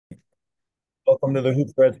Welcome to the Hoop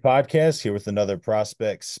Threads podcast. Here with another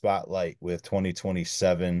prospect spotlight with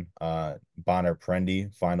 2027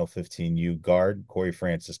 Bonner-Prendie Final 15U guard Corey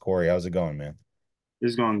Francis. Corey, how's it going, man?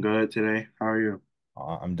 It's going good today. How are you?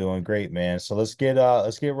 I'm doing great, man. So let's get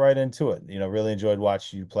right into it. Really enjoyed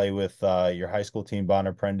watching you play with your high school team,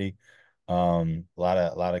 Bonner-Prendie. A lot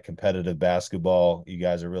of competitive basketball. You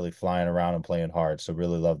guys are really flying around and playing hard. So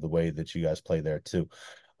really love the way that you guys play there too.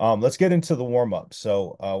 Let's get into the warm up.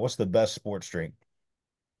 So, what's the best sports drink?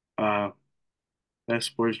 Uh, that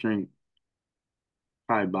sports drink,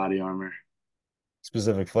 probably Body Armor.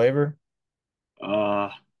 Specific flavor? Uh,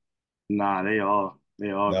 nah, they all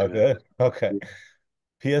No good. good. Okay.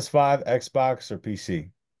 PS5, Xbox, or PC?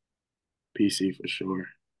 PC for sure.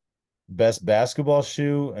 Best basketball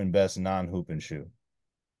shoe and best non-hooping shoe.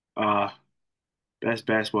 Uh, Best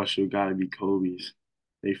basketball shoe gotta be Kobe's.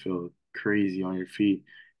 They feel crazy on your feet.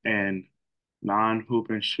 And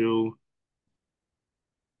non-hooping shoe,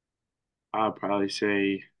 I'd probably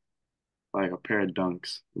say like a pair of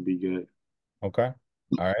Dunks would be good. Okay.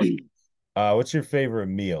 All right. What's your favorite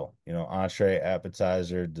meal? Entree,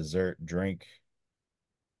 appetizer, dessert, drink.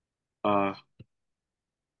 Uh,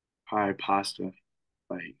 Probably pasta,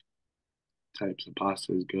 like types of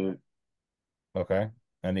pasta is good. Okay.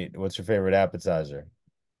 What's your favorite appetizer?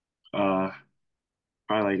 Uh,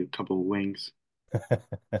 Probably like a couple of wings.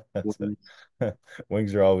 That's Wings.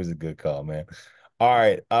 Wings are always a good call, man. All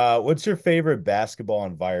right. What's your favorite basketball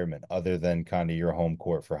environment other than kind of your home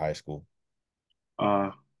court for high school?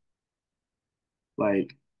 Uh,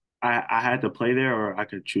 Like I had to play there or I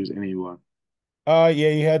could choose anyone. Yeah,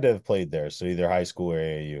 you had to have played there, so either high school or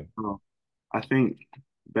AAU. Oh, I think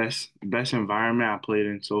best environment I played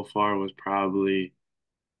in so far was probably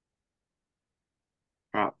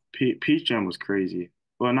Peach Jam was crazy.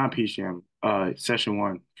 Well, not Peach Jam. Session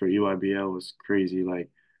one for EYBL was crazy. Like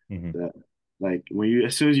Hmm. that, like when you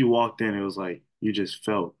as soon as you walked in, it was like you just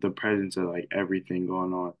felt the presence of like everything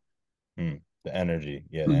going on. The energy,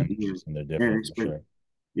 yeah, the Yeah, energies and they're and different for especially sure.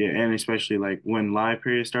 yeah, and especially like when live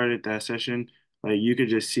period started that session, like you could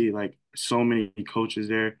just see like so many coaches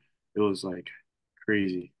there. It was like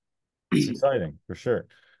crazy. It's exciting for sure.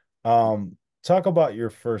 Talk about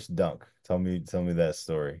your first dunk. Tell me that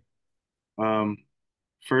story. Um,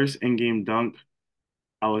 First in-game dunk,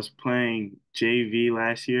 I was playing JV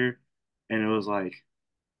last year, and it was a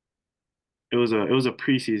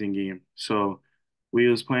preseason game. So we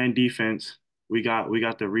was playing defense. We got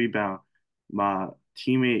the rebound. My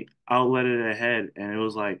teammate outletted it ahead, and it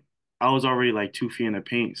was like I was already like 2 feet in the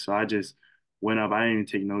paint, so I just went up. I didn't even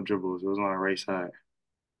take no dribbles. It was on the right side.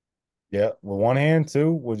 Yeah, with one hand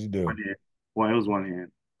too. What'd you One do? hand. Well, it was one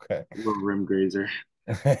hand. Okay. A little rim grazer.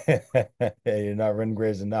 Yeah, you're not running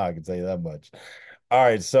grazing now, I can tell you that much. All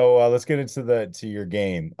right, so let's get into the to your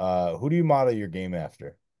game. Who do you model your game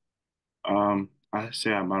after? I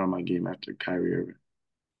say I'm out of my game after Kyrie Irving.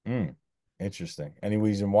 Hmm, interesting. Any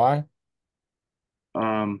reason why?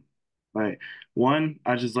 Um, like one,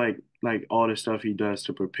 I just like all the stuff he does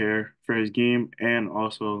to prepare for his game, and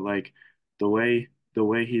also like the way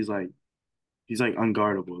he's like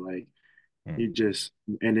unguardable. Like Hmm. he just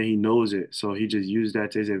and then he knows it, so he just used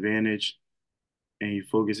that to his advantage, and he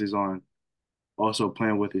focuses on also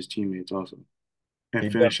playing with his teammates also and He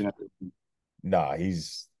def finishing. Nah,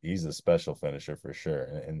 he's a special finisher for sure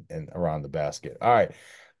and around the basket. All right.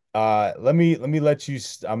 Let me let you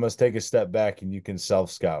I must take a step back and you can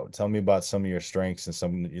self-scout. Tell me about some of your strengths and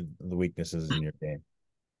some of the weaknesses in your game.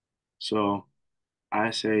 So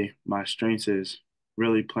I say my strengths is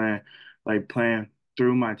really playing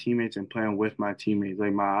through my teammates and playing with my teammates.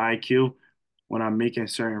 Like my IQ when I'm making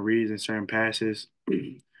certain reads and certain passes,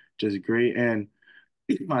 just great. And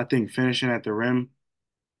I think finishing at the rim,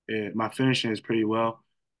 my finishing is pretty well.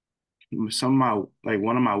 Some of my like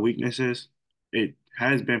one of my weaknesses, it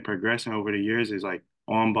has been progressing over the years, is like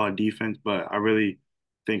on ball defense, but I really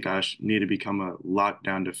think I need to become a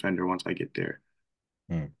lockdown defender once I get there.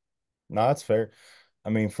 Hmm. No, that's fair. I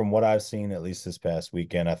mean, from what I've seen, at least this past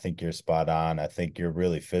weekend, I think you're spot on. I think you're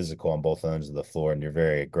really physical on both ends of the floor and you're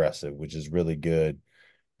very aggressive, which is really good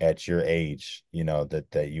at your age,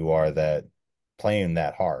 that you are that playing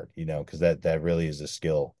that hard, because that really is a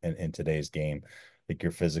skill in today's game. I think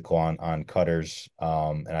you're physical on cutters,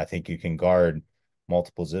 and I think you can guard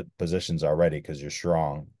multiple positions already because you're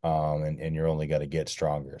strong, and you're only going to get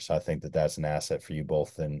stronger. So I think that that's an asset for you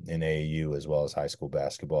both in AAU as well as high school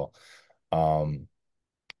basketball. Um,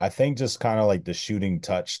 I think just kind of like the shooting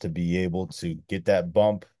touch to be able to get that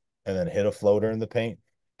bump and then hit a floater in the paint,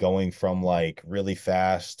 going from like really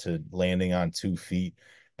fast to landing on 2 feet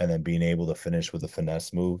and then being able to finish with a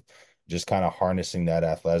finesse move. just kind of harnessing that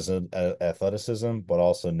athleticism, but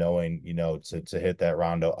also knowing, to hit that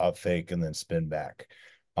rondo up fake and then spin back.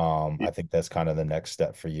 I think that's kind of the next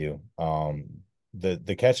step for you.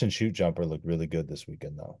 The catch and shoot jumper looked really good this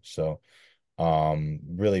weekend though. So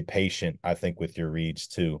really patient, I think, with your reads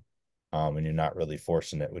too. And you're not really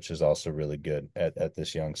forcing it, which is also really good at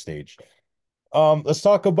this young stage. Let's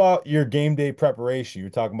talk about your game day preparation. You're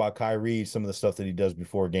talking about Kyrie, some of the stuff that he does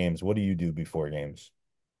before games. What do you do before games?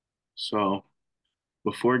 So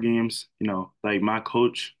before games, like my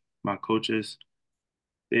coaches,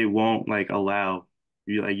 they won't like allow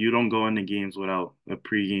you like you don't go into games without a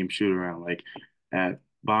pregame shoot around. Like at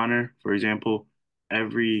Bonner, for example,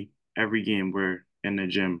 every game we're in the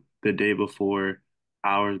gym the day before,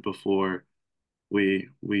 hours before. We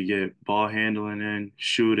get ball handling in,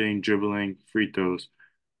 shooting, dribbling, free throws.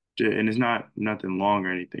 And it's not nothing long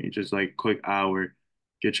or anything. It's just like quick hour,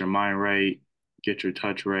 get your mind right, get your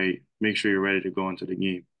touch right, make sure you're ready to go into the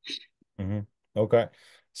game. Hmm. Okay.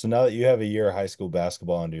 So now that you have a year of high school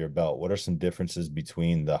basketball under your belt, what are some differences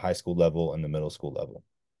between the high school level and the middle school level?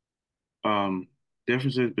 Um,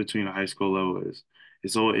 Differences between a high school level is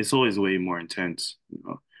it's always way more intense.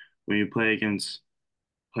 When you play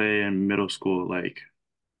in middle school, like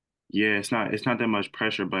yeah, it's not that much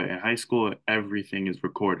pressure, but in high school, everything is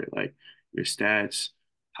recorded. Like your stats,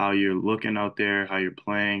 how you're looking out there, how you're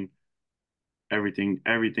playing, everything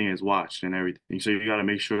is watched and everything. So you got to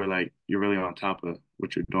make sure like you're really on top of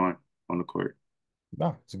what you're doing on the court.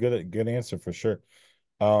 No, it's a good answer for sure.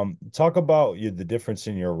 Talk about the difference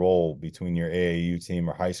in your role between your AAU team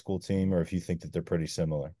or high school team, or if you think that they're pretty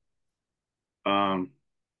similar. Um,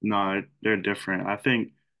 no, they're different. I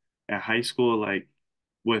think at high school, like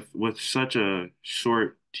with such a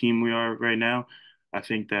short team we are right now, I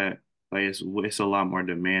think that like it's a lot more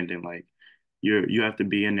demanding. Like you have to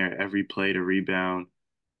be in there every play to rebound,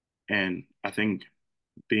 and I think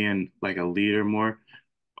being like a leader more,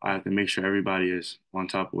 I have to make sure everybody is on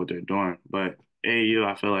top of what they're doing. But AAU,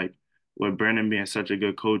 I feel like with Brennan being such a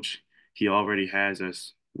good coach, he already has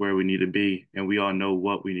us where we need to be, and we all know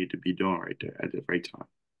what we need to be doing right there at the right time.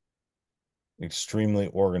 Extremely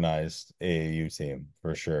organized AAU team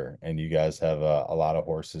for sure, and you guys have a lot of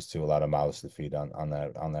horses too, a lot of mouths to feed on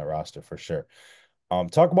that roster for sure.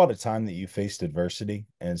 Talk about a time that you faced adversity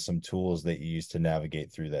and some tools that you used to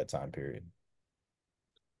navigate through that time period.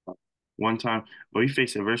 One time, well, we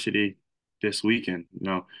faced adversity this weekend.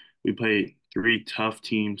 We played three tough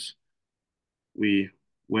teams. We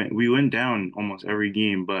we went down almost every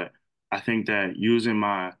game, but I think that using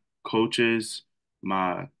my coaches,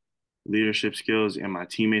 my leadership skills, and my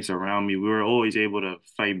teammates around me, we were always able to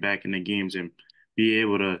fight back in the games and be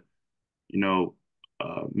able to, you know,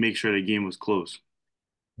 make sure the game was close.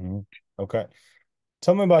 Mhm. Okay.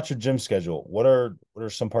 Tell me about your gym schedule. What are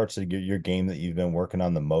some parts of your game that you've been working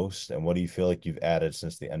on the most, and what do you feel like you've added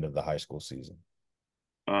since the end of the high school season?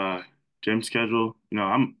 Uh, Gym schedule,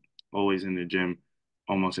 I'm always in the gym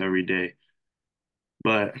almost every day.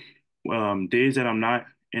 But days that I'm not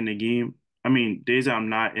in the game, I mean, days that I'm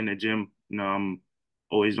not in the gym, I'm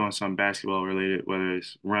always doing something basketball related, whether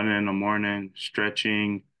it's running in the morning,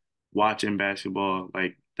 stretching, watching basketball,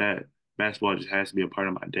 like that. Basketball just has to be a part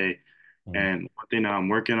of my day. Mhm. And one thing that I'm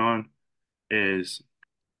working on is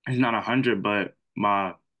it's not 100, but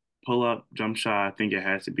my pull up jump shot, I think it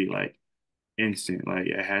has to be like instant. Like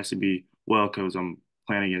it has to be well because I'm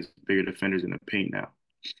playing against bigger defenders in the paint now.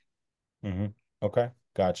 Hmm. Okay,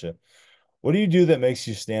 gotcha. What do you do that makes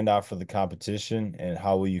you stand out for the competition, and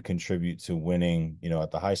how will you contribute to winning,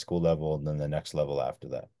 at the high school level and then the next level after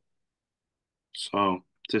that? So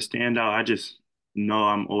to stand out, I just know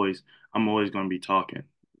I'm always going to be talking,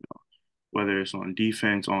 whether it's on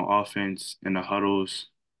defense, on offense, in the huddles,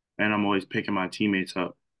 and I'm always picking my teammates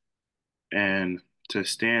up. And to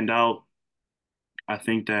stand out, I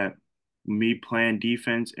think that me playing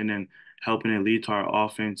defense and then helping it lead to our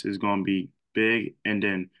offense is going to be big, and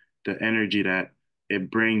then the energy that it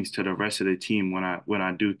brings to the rest of the team when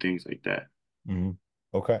I do things like that. Hmm.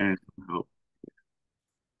 Okay. And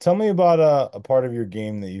Tell me about a part of your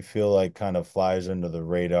game that you feel like kind of flies under the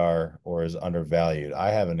radar or is undervalued. I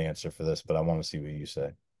have an answer for this, but I want to see what you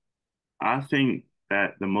say. I think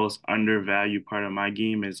that the most undervalued part of my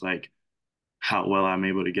game is like how well I'm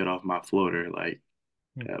able to get off my floater. Like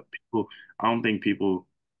Hmm. people, I don't think people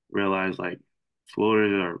realize like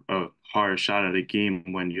floaters are a hard shot at a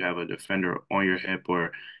game when you have a defender on your hip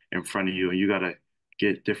or in front of you, and you gotta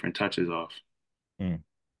get different touches off. Hmm.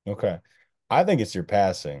 Okay. I think it's your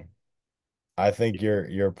passing. I think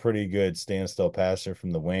you're a pretty good standstill passer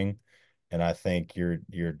from the wing. And I think you're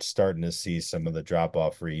starting to see some of the drop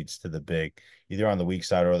off reads to the big, either on the weak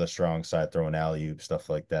side or the strong side, throwing alley oop stuff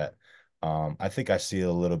like that. I think I see it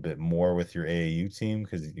a little bit more with your AAU team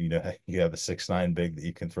because you know you have a 6'9" big that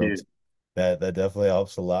you can throw Yeah. to. That definitely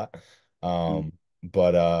helps a lot. Mm.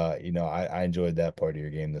 But you know, I enjoyed that part of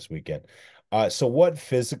your game this weekend. So what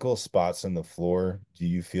physical spots on the floor do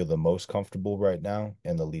you feel the most comfortable right now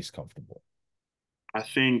and the least comfortable? I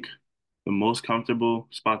think the most comfortable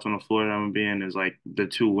spots on the floor that I'm gonna be in is like the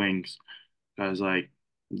two wings. Because like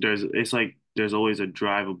there's always a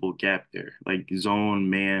drivable gap there. Like zone,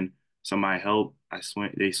 man, somebody help,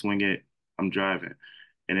 they swing it, I'm driving.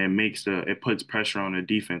 And it puts pressure on the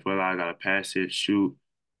defense, whether I gotta pass it, shoot,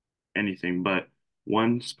 anything. But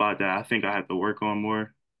one spot that I think I have to work on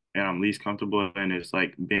more and I'm least comfortable in is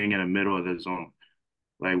like being in the middle of the zone.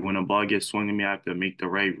 Like when a ball gets swung to me, I have to make the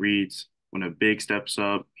right reads. When a big steps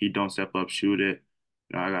up, he don't step up, shoot it.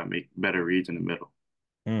 I gotta make better reads in the middle.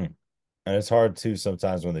 Hmm. And it's hard too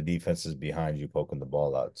sometimes when the defense is behind you poking the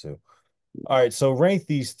ball out too. All right, so rank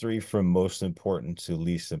these three from most important to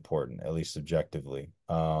least important, at least subjectively.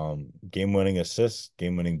 Game-winning assist,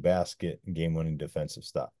 game-winning basket, game-winning defensive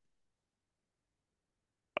stop.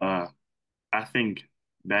 Uh, I think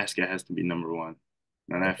basket has to be number one.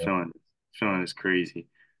 And that Okay. feeling is crazy.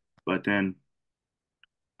 But then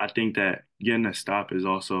I think that getting a stop is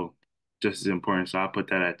also just as important. So I put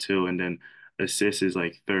that at two, and then assist is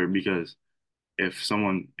like third because if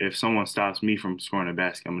someone stops me from scoring a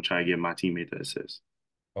basket, I'm gonna try to get my teammate the assist.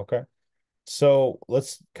 Okay. So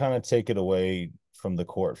let's kind of take it away from the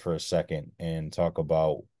court for a second and talk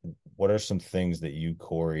about what are some things that you,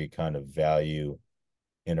 Korey, kind of value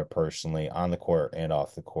interpersonally on the court and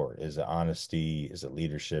off the court? Is it honesty? Is it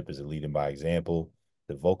leadership? Is it leading by example?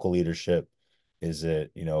 The vocal leadership? Is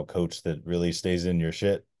it, you know, a coach that really stays in your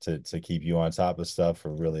shit to keep you on top of stuff,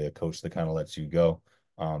 or really a coach that kind of lets you go?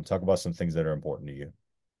 Talk about some things that are important to you.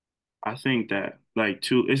 I think that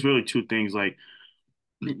it's really two things. Like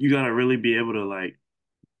you gotta really be able to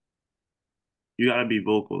you gotta be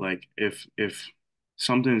vocal. Like if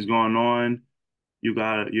something's going on, you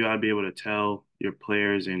gotta be able to tell your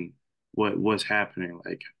players and what's happening,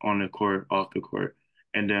 like on the court, off the court.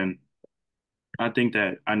 And then I think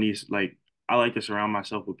that I like to surround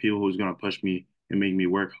myself with people who's gonna push me and make me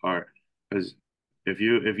work hard. Because if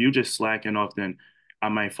you just slacking off, then I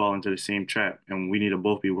might fall into the same trap, and we need to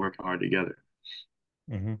both be working hard together.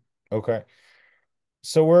 Hmm. Okay.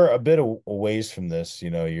 So we're a bit a ways from this, you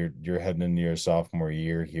know, you're heading into your sophomore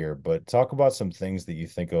year here, but talk about some things that you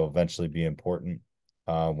think will eventually be important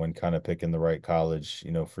when kind of picking the right college,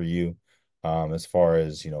 you know, for you, as far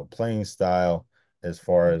as, you know, playing style, as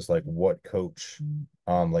far as like what coach,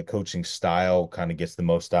 like coaching style kind of gets the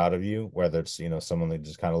most out of you, whether it's, you know, someone that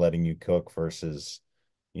just kind of letting you cook versus,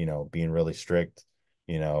 you know, being really strict,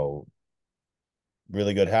 you know,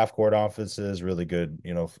 really good half court offenses, really good,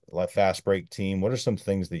 you know, like fast break team. What are some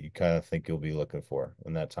things that you kind of think you'll be looking for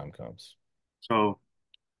when that time comes? So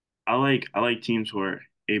I like teams who are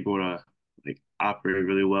able to operate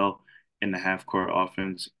really well in the half court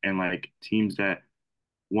offense, and like teams that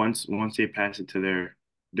once they pass it to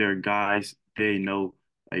their guys, they know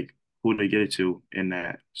like who to get it to in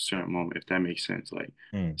that certain moment, if that makes sense. Like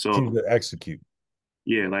Teams so that execute.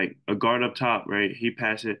 yeah, like a guard up top, right? He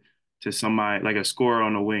pass it to somebody like a scorer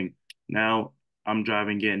on the wing. Now I'm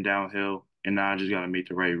driving, getting downhill, and now I just gotta make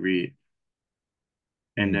the right read.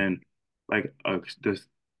 And Mm, then like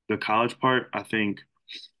the college part, I think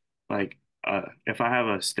if I have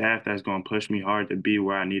a staff that's gonna push me hard to be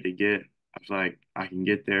where I need to get, I feel like I can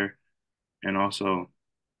get there. And also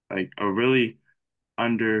like a really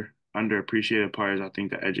underappreciated part is I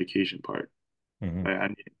think the education part. hmm.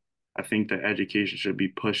 Like I think the education should be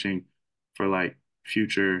pushing for like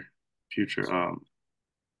future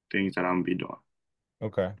things that I'm gonna be doing.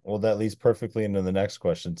 Okay. Well, that leads perfectly into the next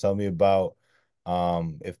question. Tell me about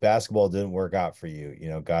if basketball didn't work out for you, you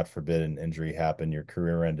know, God forbid an injury happened, your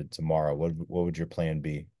career ended tomorrow. What would your plan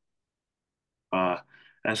be? Uh,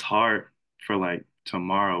 that's hard for like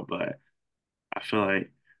tomorrow, but I feel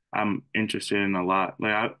like I'm interested in a lot.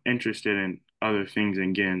 Like I'm interested in other things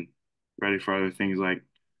and getting ready for other things like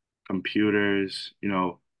computers,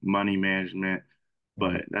 money management.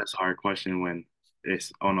 Mhm. But that's a hard question when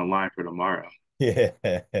it's on the line for tomorrow. Yeah.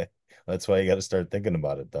 That's why you got to start thinking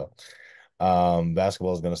about it though.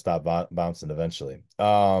 Basketball is going to stop bouncing eventually.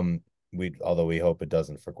 Although we hope it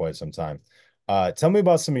doesn't for quite some time. Tell me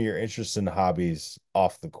about some of your interests and hobbies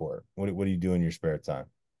off the court. What do you do in your spare time?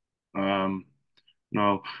 Um,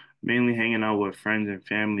 no, mainly hanging out with friends and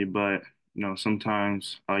family, but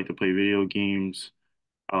sometimes I like to play video games.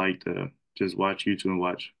 I like to just watch YouTube and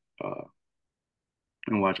watch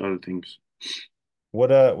and watch other things. What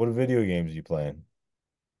video games are you playing?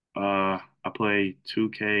 I play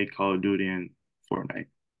 2K, Call of Duty, and Fortnite.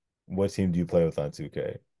 What team do you play with on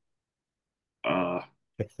 2K? Uh,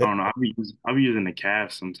 I don't know. I'll be using the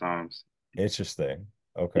Cavs sometimes. Interesting.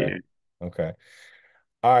 Okay. Yeah. Okay.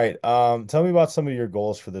 All right. Tell me about some of your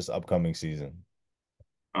goals for this upcoming season.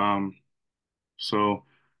 Um. So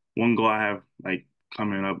one goal I have like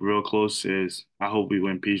coming up real close is I hope we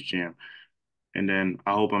win Peach Jam, and then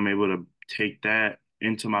I hope I'm able to take that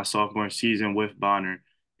into my sophomore season with Bonner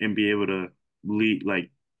and be able to lead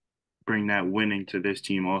like bring that winning to this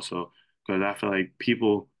team also because I feel like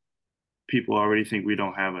people already think we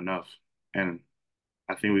don't have enough, and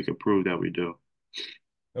I think we could prove that we do.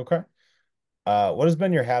 Okay. What has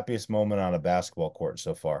been your happiest moment on a basketball court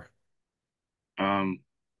so far? Um,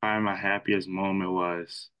 Probably my happiest moment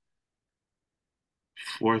was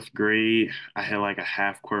fourth grade. I had like a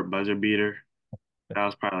half court buzzer beater. That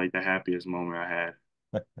was probably like the happiest moment I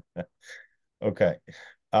had. Okay.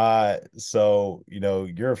 So,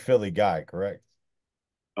 you're a Philly guy, correct?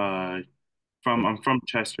 Uh, Or- I'm from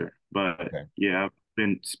Chester, but Okay. yeah, I've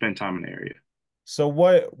been spent time in the area. So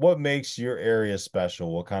what makes your area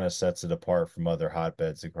special? What kind of sets it apart from other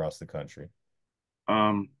hotbeds across the country?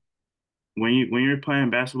 Um, when you're playing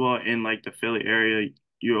basketball in like the Philly area,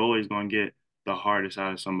 you're always gonna get the hardest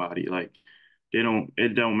out of somebody. Like it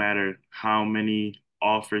don't matter how many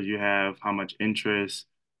offers you have, how much interest,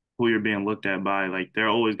 who you're being looked at by, like they're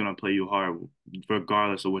always gonna play you hard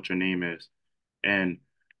regardless of what your name is. And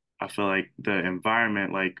I feel like the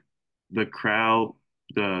environment, like the crowd,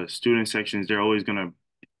 the student sections, they're always gonna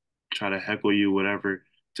try to heckle you, whatever,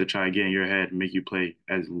 to try to get in your head and make you play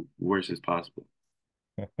as worse as possible.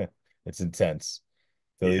 It's intense.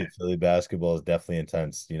 Yeah. Philly basketball is definitely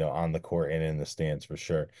intense, on the court and in the stands for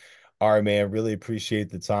sure. All right, man, really appreciate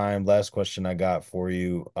the time. Last question I got for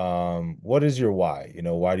you. What is your why?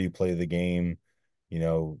 Why do you play the game,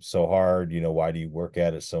 so hard? Why do you work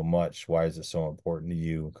at it so much? Why is it so important to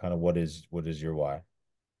you? Kind of what is your why?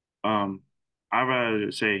 Um, I'd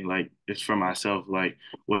rather say like it's for myself. Like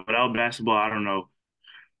without basketball, I don't know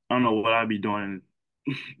what I'd be doing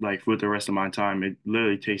like with the rest of my time. It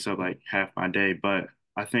literally takes up like half my day. But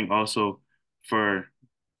I think also for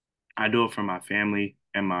I do it for my family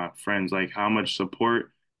and my friends, like how much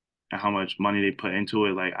support and how much money they put into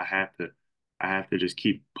it. Like I have to just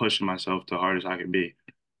keep pushing myself the hardest I can be.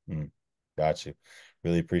 Mm, got you.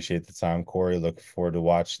 Really appreciate the time, Corey. Looking forward to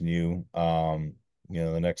watching you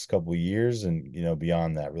the next couple of years and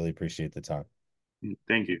beyond that. Really appreciate the time.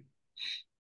 Thank you.